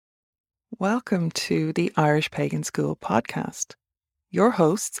Welcome to the Irish Pagan School podcast. Your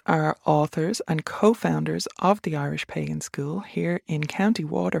hosts are authors and co-founders of the Irish Pagan School here in County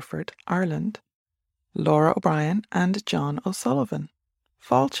Waterford, Ireland, Laura O'Brien and John O'Sullivan.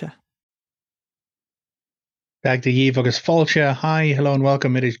 Fáilte. Back to Yves August Fáilte. Hi, hello and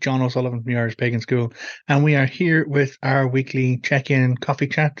welcome. It is John O'Sullivan from the Irish Pagan School, and we are here with our weekly check-in, coffee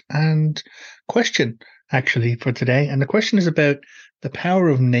chat, and question, actually, for today. And the question is about the power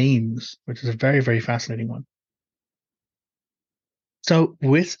of names, which is a very, very fascinating one. So,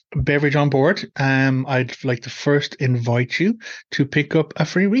 with beverage on board, I'd like to first invite you to pick up a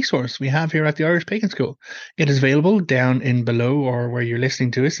free resource we have here at the Irish Pagan School. It is available down in below or where you're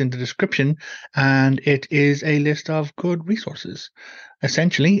listening to us in the description, and it is a list of good resources.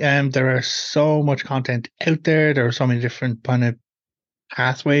 Essentially, there are so much content out there. There are so many different kind of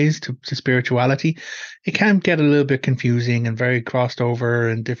pathways to spirituality. It can get a little bit confusing and very crossed over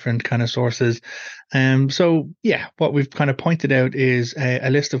and different kind of sources. So yeah, what we've kind of pointed out is a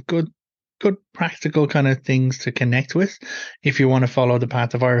list of good practical kind of things to connect with if you want to follow the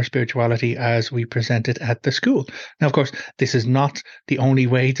path of Irish spirituality as we present it at the school. Now, of course, this is not the only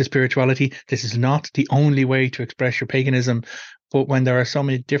way to spirituality. This is not the only way to express your paganism. But when there are so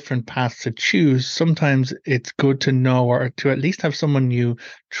many different paths to choose, sometimes it's good to know or to at least have someone you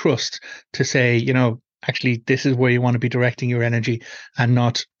trust to say, actually, this is where you want to be directing your energy and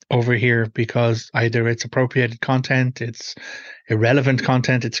not over here, because either it's appropriated content, it's irrelevant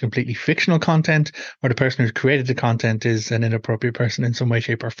content, it's completely fictional content, or the person who's created the content is an inappropriate person in some way,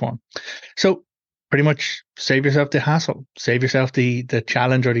 shape, or form. So pretty much save yourself the hassle, save yourself the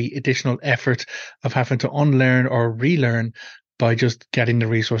challenge or the additional effort of having to unlearn or relearn by just getting the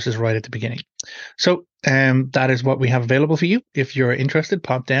resources right at the beginning. So that is what we have available for you. If you're interested,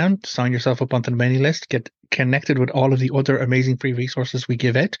 pop down, sign yourself up onto the mailing list, get connected with all of the other amazing free resources we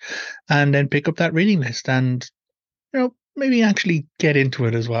give out, and then pick up that reading list and, maybe actually get into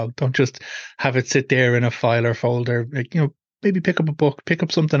it as well. Don't just have it sit there in a file or folder. Maybe pick up a book, pick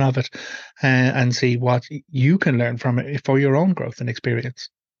up something of it, and see what you can learn from it for your own growth and experience.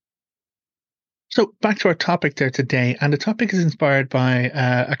 So back to our topic there today, and the topic is inspired by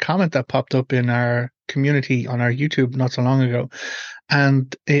a comment that popped up in our community on our YouTube not so long ago,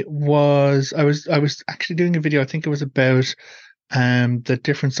 and it was I was actually doing a video. I think it was about the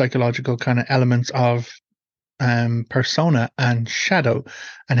different psychological kind of elements of persona and shadow,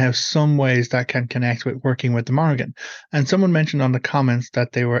 and how some ways that can connect with working with the Morrigan. And someone mentioned on the comments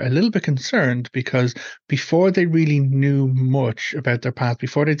that they were a little bit concerned because before they really knew much about their path,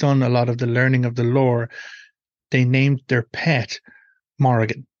 before they'd done a lot of the learning of the lore, they named their pet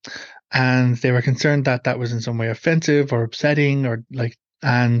Morrigan. And they were concerned that that was in some way offensive or upsetting, or like,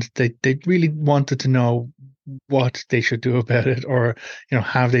 and they really wanted to know what they should do about it, or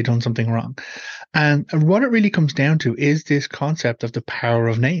have they done something wrong. And what it really comes down to is this concept of the power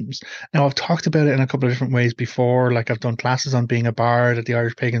of names. Now, I've talked about it in a couple of different ways before, like I've done classes on being a bard at the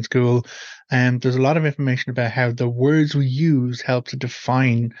Irish Pagan School, and there's a lot of information about how the words we use help to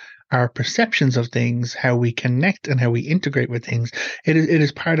define our perceptions of things, how we connect and how we integrate with things. It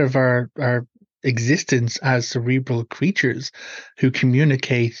is part of our existence as cerebral creatures who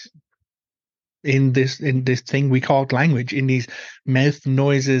communicate in this thing we call language, in these mouth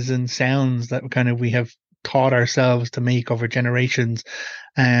noises and sounds that kind of we have taught ourselves to make over generations,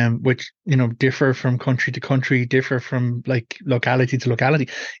 which differ from country to country, differ from like locality to locality.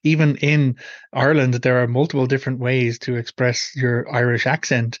 Even in Ireland, there are multiple different ways to express your Irish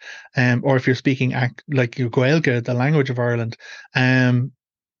accent, or if you're speaking like your Gaeilge, the language of Ireland.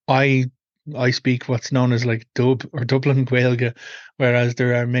 I speak what's known as like Dub or Dublin Gaeilge, whereas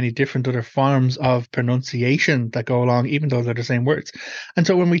there are many different other forms of pronunciation that go along, even though they're the same words. And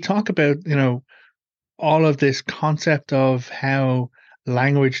so when we talk about, all of this concept of how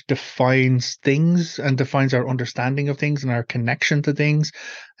language defines things and defines our understanding of things and our connection to things,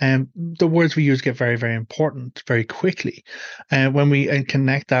 the words we use get very, very important very quickly. And when we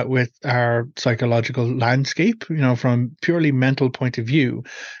connect that with our psychological landscape, from purely mental point of view,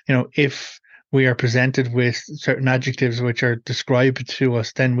 if we are presented with certain adjectives which are described to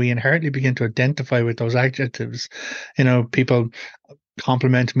us, then we inherently begin to identify with those adjectives. People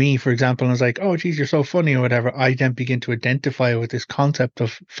compliment me, for example, and it's like, oh, geez, you're so funny or whatever. I then begin to identify with this concept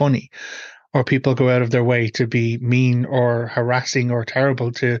of funny. Or people go out of their way to be mean or harassing or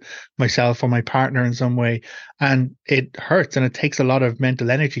terrible to myself or my partner in some way. And it hurts, and it takes a lot of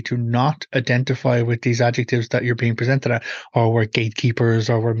mental energy to not identify with these adjectives that you're being presented at, or we're gatekeepers,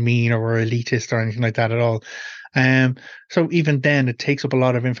 or we're mean, or we're elitist, or anything like that at all. So even then, it takes up a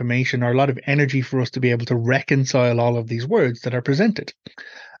lot of information or a lot of energy for us to be able to reconcile all of these words that are presented.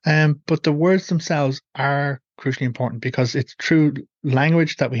 But the words themselves are crucially important because it's through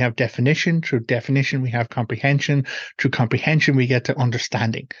language that we have definition. Through definition, we have comprehension. Through comprehension, we get to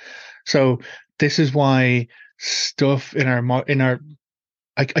understanding. So this is why stuff in our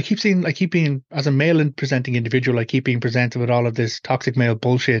I keep seeing, I keep being, as a male and presenting individual, I keep being presented with all of this toxic male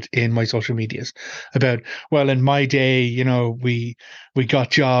bullshit in my social medias about, well, in my day, we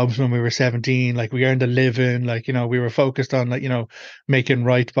got jobs when we were 17, like we earned a living, like, we were focused on, like, making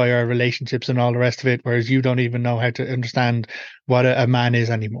right by our relationships and all the rest of it, whereas you don't even know how to understand what a man is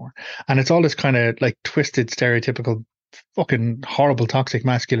anymore. And it's all this kind of like twisted, stereotypical, fucking horrible, toxic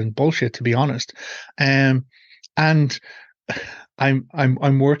masculine bullshit, to be honest. And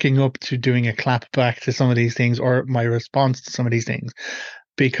I'm working up to doing a clap back to some of these things, or my response to some of these things,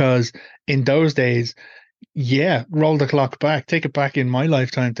 because in those days, yeah, roll the clock back, take it back in my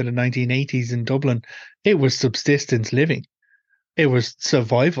lifetime to the 1980s in Dublin. It was subsistence living. It was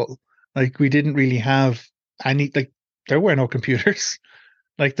survival. Like we didn't really have any, like there were no computers.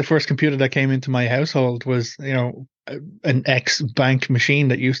 Like the first computer that came into my household was, an ex-bank machine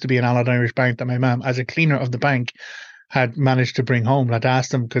that used to be an Allied Irish Bank that my mom, as a cleaner of the bank, had managed to bring home. I'd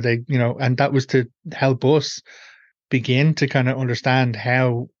asked them, could they, and that was to help us begin to kind of understand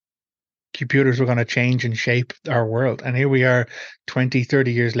how computers were going to change and shape our world. And here we are 20,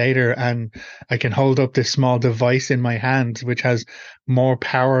 30 years later, and I can hold up this small device in my hand, which has more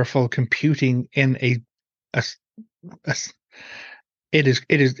powerful computing in a, a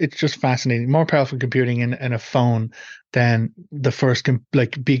it's just fascinating. More powerful computing in a phone than the first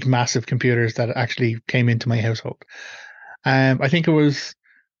like big massive computers that actually came into my household. I think it was,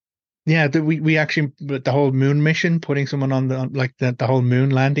 yeah, we actually, the whole moon mission, putting someone on the whole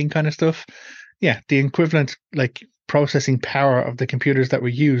moon landing kind of stuff. Yeah, the equivalent like processing power of the computers that were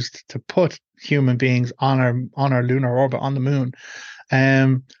used to put human beings on our lunar orbit on the moon.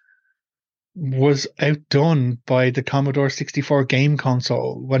 Was outdone by the Commodore 64 game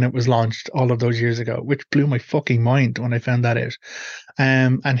console when it was launched all of those years ago, which blew my fucking mind when I found that out.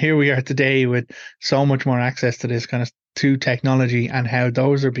 And here we are today with so much more access to this kind of to technology, and how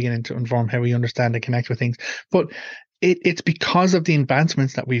those are beginning to inform how we understand and connect with things. But it's because of the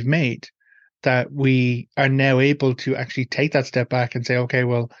advancements that we've made that we are now able to actually take that step back and say, okay,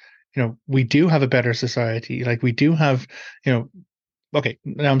 well, we do have a better society. Like we do have, okay,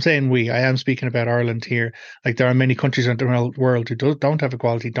 now I'm saying I am speaking about Ireland here. Like there are many countries around the world who don't have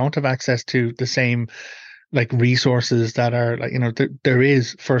equality, don't have access to the same like resources that are like, there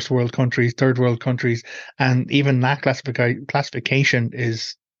is first world countries, third world countries, and even that classification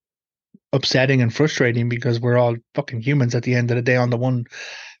is upsetting and frustrating because we're all fucking humans at the end of the day on the one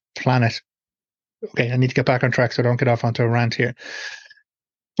planet. Okay, I need to get back on track so I don't get off onto a rant here.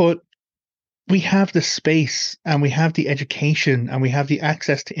 But we have the space and we have the education and we have the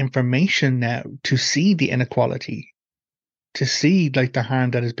access to information now to see the inequality, to see like the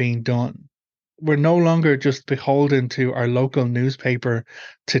harm that is being done. We're no longer just beholden to our local newspaper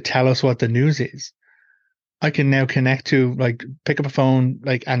to tell us what the news is. I can now connect to like pick up a phone,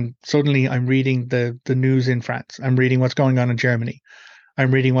 like, and suddenly I'm reading the news in France. I'm reading what's going on in Germany.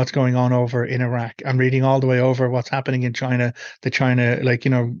 I'm reading what's going on over in Iraq. I'm reading all the way over what's happening in China, the China, like,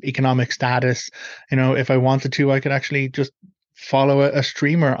 economic status. If I wanted to, I could actually just follow a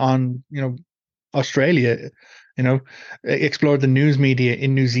streamer on, Australia, explore the news media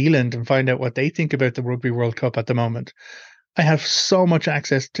in New Zealand and find out what they think about the Rugby World Cup at the moment. I have so much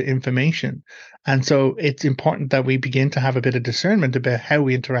access to information. And so it's important that we begin to have a bit of discernment about how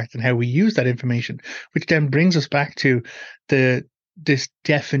we interact and how we use that information, which then brings us back to this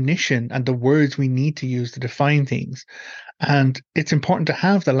definition and the words we need to use to define things. And it's important to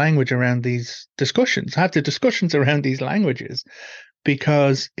have the language around these discussions, have the discussions around these languages,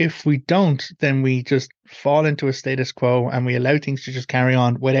 because if we don't, then we just fall into a status quo and we allow things to just carry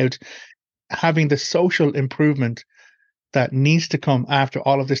on without having the social improvement that needs to come after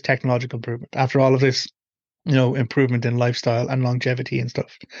all of this technological improvement, after all of this, improvement in lifestyle and longevity and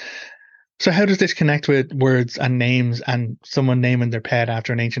stuff. So how does this connect with words and names and someone naming their pet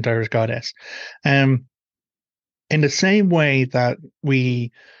after an ancient Irish goddess? In the same way that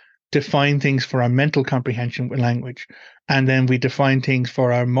we define things for our mental comprehension with language, and then we define things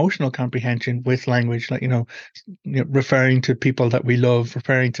for our emotional comprehension with language, like, referring to people that we love,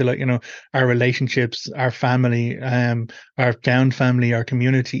 referring to, like, our relationships, our family, our found family, our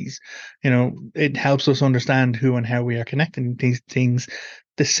communities. It helps us understand who and how we are connecting these things.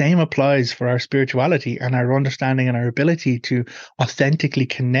 The same applies for our spirituality and our understanding and our ability to authentically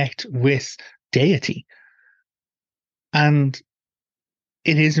connect with deity. And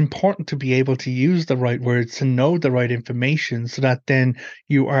it is important to be able to use the right words, to know the right information, so that then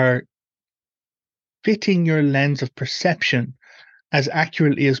you are fitting your lens of perception as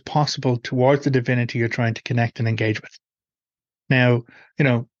accurately as possible towards the divinity you're trying to connect and engage with. Now,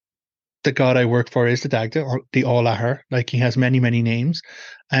 the god I work for is the Dagda, or the Allahar. Like, he has many, many names.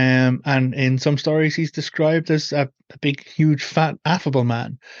 And in some stories, he's described as a big, huge, fat, affable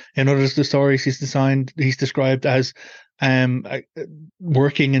man. In others, the stories he's described as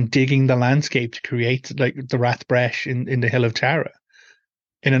working and digging the landscape to create, like, the Rath Bresh in the Hill of Tara.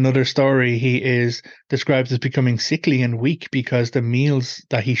 In another story, he is described as becoming sickly and weak because the meals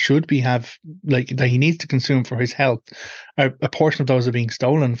that he should be that he needs to consume for his health, a portion of those are being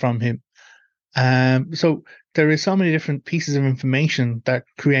stolen from him. So there is so many different pieces of information that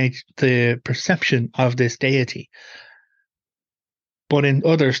create the perception of this deity. But in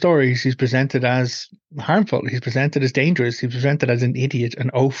other stories, he's presented as harmful. He's presented as dangerous. He's presented as an idiot, an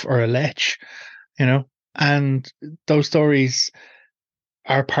oaf, or a lech, And those stories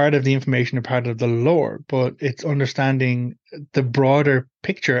are part of the information, are part of the lore, but it's understanding the broader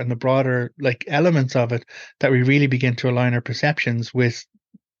picture and the broader, like, elements of it that we really begin to align our perceptions with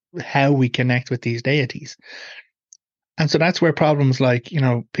how we connect with these deities. And so that's where problems like,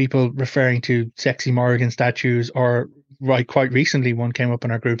 people referring to sexy Morrigan statues, or quite recently one came up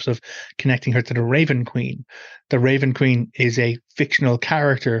in our groups of connecting her to the Raven Queen. The Raven Queen is a fictional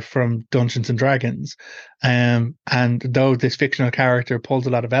character from Dungeons and Dragons. And though this fictional character pulls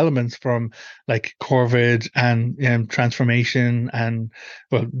a lot of elements from, like, Corvid and transformation and,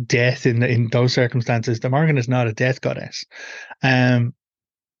 well, death in those circumstances, the Morrigan is not a death goddess. And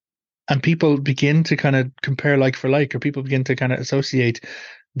people begin to kind of compare like for like, or people begin to kind of associate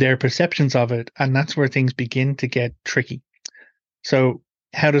their perceptions of it. And that's where things begin to get tricky. So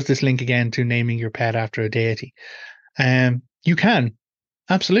how does this link again to naming your pet after a deity? You can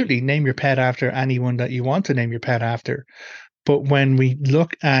absolutely name your pet after anyone that you want to name your pet after. But when we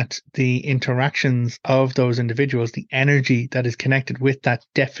look at the interactions of those individuals, the energy that is connected with that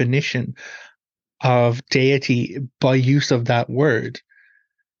definition of deity by use of that word,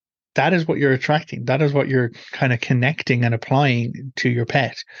 that is what you're attracting. That is what you're kind of connecting and applying to your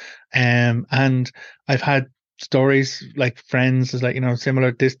pet. And I've had stories, like, friends is like,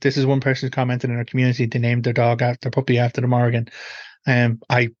 similar. This is one person who commented in our community. They named their puppy after the Morrigan.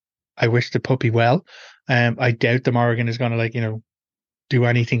 I wish the puppy well. I doubt the Morrigan is going to, do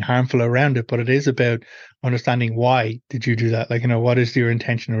anything harmful around it, but it is about understanding why did you do that? Like, what is your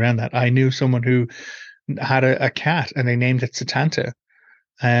intention around that? I knew someone who had a cat and they named it Satanta.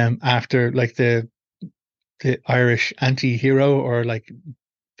 After, like, the Irish anti-hero, or, like,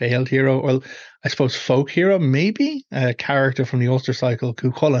 failed hero, or I suppose folk hero, maybe a character from the Ulster cycle,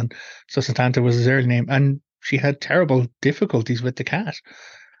 Cuchulainn. So Satanta was his early name, and she had terrible difficulties with the cat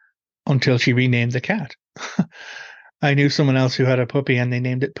until she renamed the cat. I knew someone else who had a puppy and they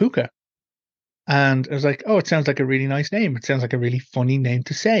named it Puka. And I was like, oh, it sounds like a really nice name. It sounds like a really funny name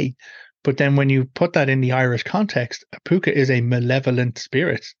to say. But then when you put that in the Irish context, a puka is a malevolent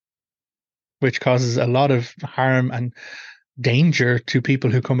spirit, which causes a lot of harm and danger to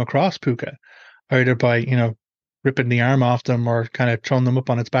people who come across puka, either by, ripping the arm off them, or kind of throwing them up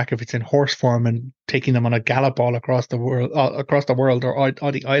on its back if it's in horse form, and taking them on a gallop all across the world, or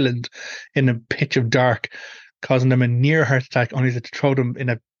the island in a pitch of dark, causing them a near heart attack, only to throw them in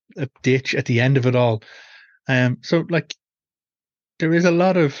a ditch at the end of it all. So, like, there is a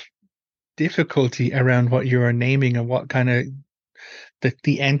lot of difficulty around what you are naming and what kind of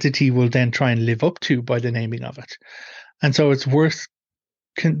the entity will then try and live up to by the naming of it. And so it's worth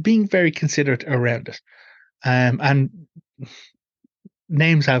being very considerate around it. And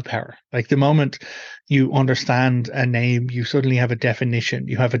names have power. Like, the moment you understand a name, you suddenly have a definition.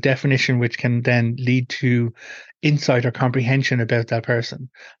 You have a definition which can then lead to insight or comprehension about that person.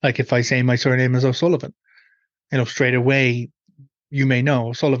 Like, if I say my surname is O'Sullivan, straight away, you may know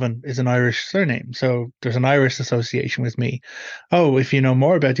O'Sullivan is an Irish surname, so there's an Irish association with me. Oh, if you know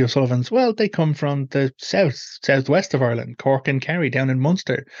more about the O'Sullivans, well, they come from the southwest of Ireland, Cork and Kerry, down in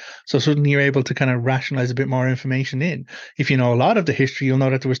Munster. So suddenly you're able to kind of rationalize a bit more information in. If you know a lot of the history, you'll know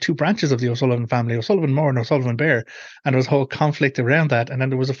that there was two branches of the O'Sullivan family, O'Sullivan Moore and O'Sullivan Bear, and there was a whole conflict around that. And then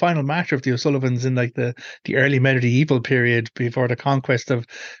there was a final matter of the O'Sullivans in, like, the early medieval period before the conquest of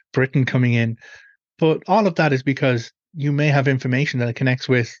Britain coming in. But all of that is because you may have information that connects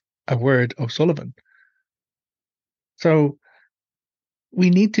with a word O'Sullivan. So we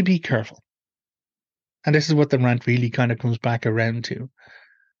need to be careful. And this is what the rant really kind of comes back around to.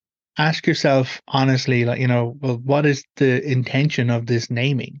 Ask yourself honestly, like, well, what is the intention of this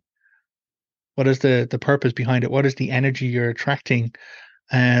naming? What is the purpose behind it? What is the energy you're attracting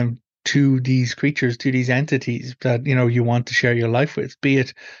to these creatures, to these entities that, you want to share your life with, be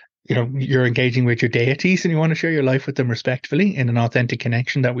it, you're engaging with your deities and you want to share your life with them respectfully in an authentic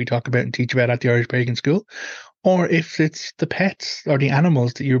connection that we talk about and teach about at the Irish Pagan School, or if it's the pets or the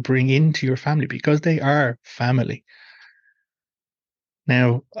animals that you bring into your family because they are family.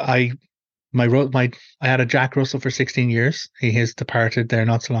 Now, I had a Jack Russell for 16 years. He has departed there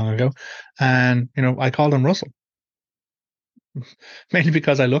not so long ago, and I called him Russell mainly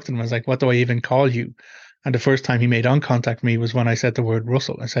because I looked at him. I was like, "What do I even call you?" And the first time he made eye contact with me was when I said the word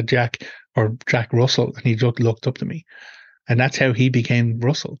Russell. I said Jack or Jack Russell, and he looked up to me, and that's how he became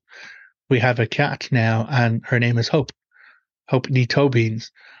Russell. We have a cat now, and her name is Hope. Hope the toe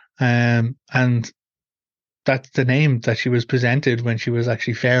beans, and that's the name that she was presented when she was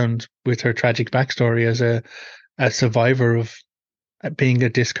actually found with her tragic backstory as a survivor of being a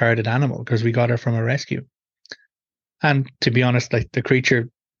discarded animal because we got her from a rescue. And to be honest, like the creature,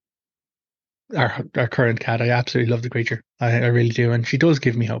 our current cat, I absolutely love the creature. I really do, and she does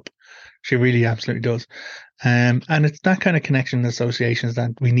give me hope. She really absolutely does. And it's that kind of connection and associations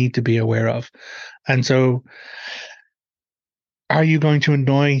that we need to be aware of. And so, are you going to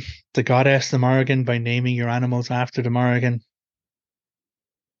annoy the goddess, the Morrigan, by naming your animals after the Morrigan?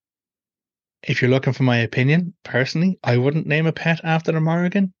 If you're looking for my opinion, personally, I wouldn't name a pet after the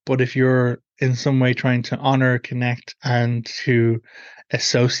Morrigan. But if you're in some way trying to honor, connect, and to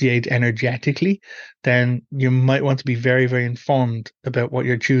associate energetically, then you might want to be very, very informed about what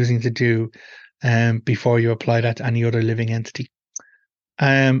you're choosing to do before you apply that to any other living entity.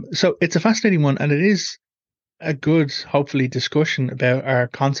 So it's a fascinating one, and it is a good, hopefully, discussion about our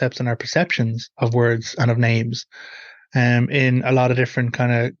concepts and our perceptions of words and of names in a lot of different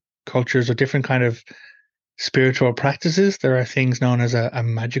kind of cultures or different kind of spiritual practices. There are things known as a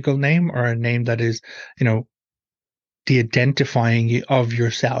magical name or a name that is, the identifying of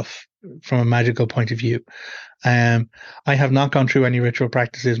yourself from a magical point of view. I have not gone through any ritual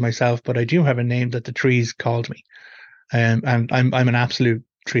practices myself, but I do have a name that the trees called me. And I'm an absolute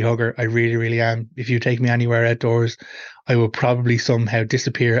tree hugger. I really, really am. If you take me anywhere outdoors, I will probably somehow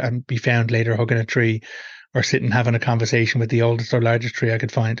disappear and be found later hugging a tree or sitting having a conversation with the oldest or largest tree I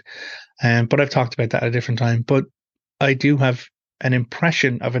could find. But I've talked about that at a different time. But I do have an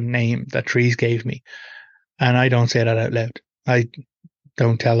impression of a name that trees gave me. And I don't say that out loud. I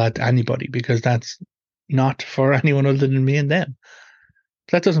don't tell that to anybody because that's not for anyone other than me and them.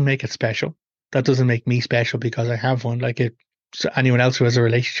 That doesn't make it special. That doesn't make me special because I have one. Like it, so anyone else who has a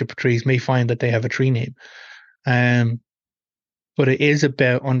relationship with trees may find that they have a tree name. But it is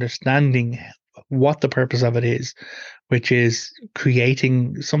about understanding what the purpose of it is, which is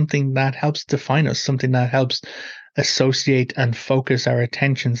creating something that helps define us, something that helps associate and focus our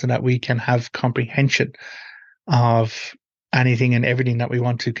attention so that we can have comprehension of anything and everything that we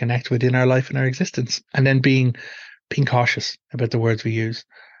want to connect with in our life and our existence. And then being cautious about the words we use,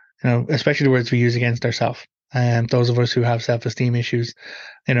 especially the words we use against ourselves. And those of us who have self-esteem issues,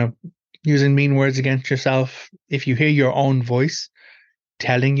 using mean words against yourself. If you hear your own voice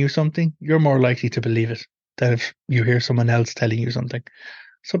telling you something, you're more likely to believe it than if you hear someone else telling you something.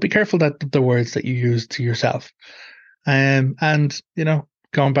 So be careful that the words that you use to yourself. And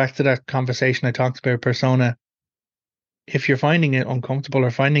going back to that conversation I talked about persona, if you're finding it uncomfortable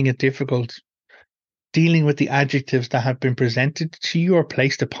or finding it difficult dealing with the adjectives that have been presented to you or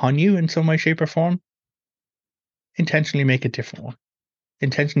placed upon you in some way, shape, or form, intentionally make a different one.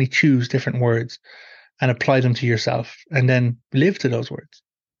 Intentionally choose different words and apply them to yourself, and then live to those words.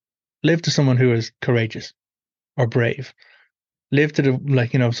 Live to someone who is courageous or brave. Live to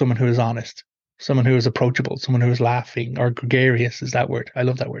someone who is honest, someone who is approachable, someone who is laughing, or gregarious is that word. I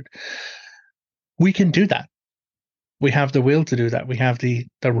love that word. We can do that. We have the will to do that. We have the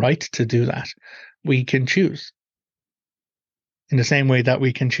right to do that. We can choose. In the same way that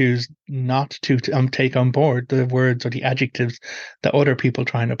we can choose not to take on board the words or the adjectives that other people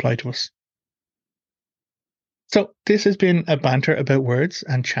try and apply to us. So this has been a banter about words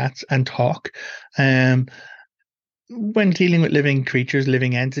and chats and talk. When dealing with living creatures,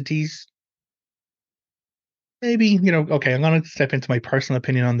 living entities, maybe, okay, I'm going to step into my personal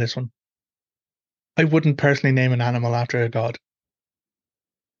opinion on this one. I wouldn't personally name an animal after a god.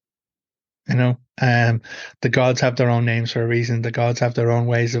 The gods have their own names for a reason. The gods have their own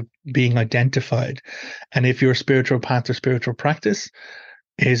ways of being identified. And if your spiritual path or spiritual practice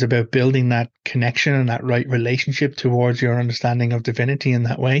is about building that connection and that right relationship towards your understanding of divinity in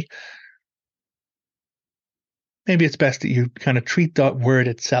that way, maybe it's best that you kind of treat that word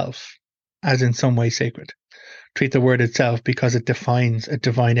itself as in some way sacred. Treat the word itself because it defines a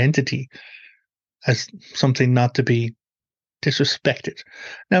divine entity as something not to be disrespect it.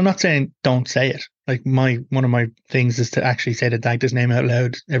 Now, I'm not saying don't say it. Like one of my things is to actually say the Dagda's name out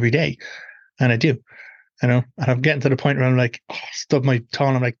loud every day, and I do. And I'm getting to the point where I'm like, stub my toe,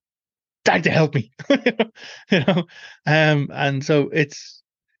 and I'm like, Dagda, help me, and so it's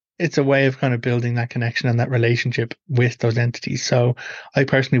a way of kind of building that connection and that relationship with those entities. So I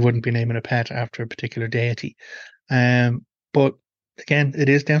personally wouldn't be naming a pet after a particular deity. But again, it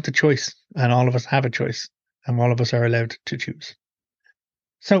is down to choice, and all of us have a choice, and all of us are allowed to choose.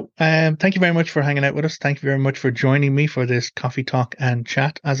 So thank you very much for hanging out with us. Thank you very much for joining me for this coffee talk and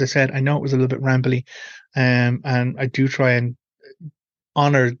chat. As I said, I know it was a little bit rambly, and I do try and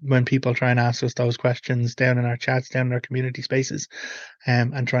honor when people try and ask us those questions down in our chats, down in our community spaces,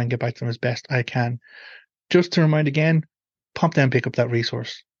 and try and get back to them as best I can. Just to remind again, pop down, pick up that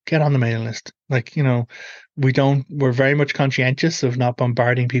resource, get on the mailing list. Like, we're very much conscientious of not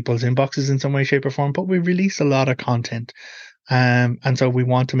bombarding people's inboxes in some way, shape, or form, but we release a lot of content. And so we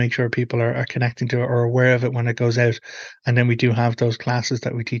want to make sure people are connecting to it or aware of it when it goes out. And then we do have those classes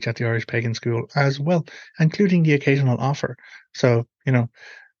that we teach at the Irish Pagan School as well, including the occasional offer. So,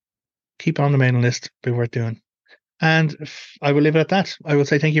 keep on the mailing list, be worth doing. And I will leave it at that. I will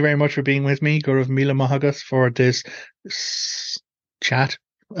say thank you very much for being with me, Gaurav Mila Mahagas, for this chat.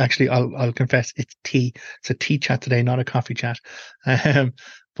 Actually, I'll confess, it's tea. It's a tea chat today, not a coffee chat.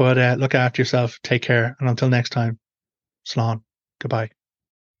 But look after yourself. Take care. And until next time, Slán. Goodbye.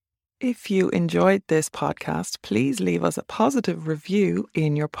 If you enjoyed this podcast, please leave us a positive review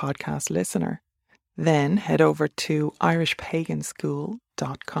in your podcast listener. Then head over to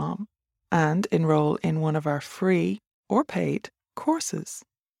irishpaganschool.com and enroll in one of our free or paid courses.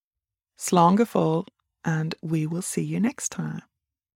 Slán go fóill, and we will see you next time.